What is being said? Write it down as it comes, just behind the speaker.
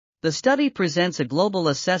The study presents a global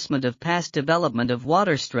assessment of past development of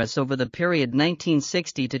water stress over the period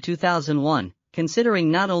 1960 to 2001,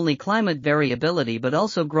 considering not only climate variability but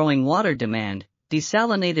also growing water demand,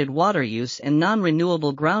 desalinated water use and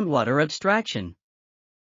non-renewable groundwater abstraction.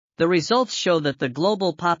 The results show that the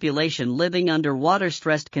global population living under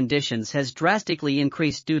water-stressed conditions has drastically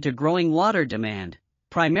increased due to growing water demand,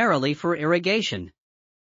 primarily for irrigation.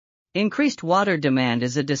 Increased water demand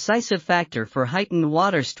is a decisive factor for heightened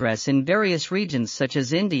water stress in various regions such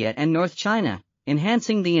as India and North China,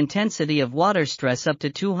 enhancing the intensity of water stress up to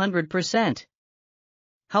 200%.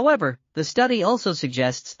 However, the study also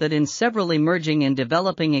suggests that in several emerging and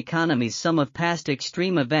developing economies some of past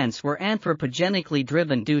extreme events were anthropogenically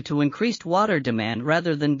driven due to increased water demand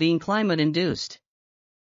rather than being climate-induced.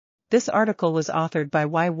 This article was authored by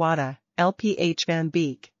Wada, LPH Van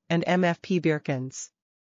Beek, and MFP Bierkens.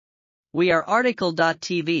 We are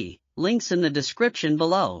RTCLTV, links in the description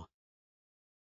below.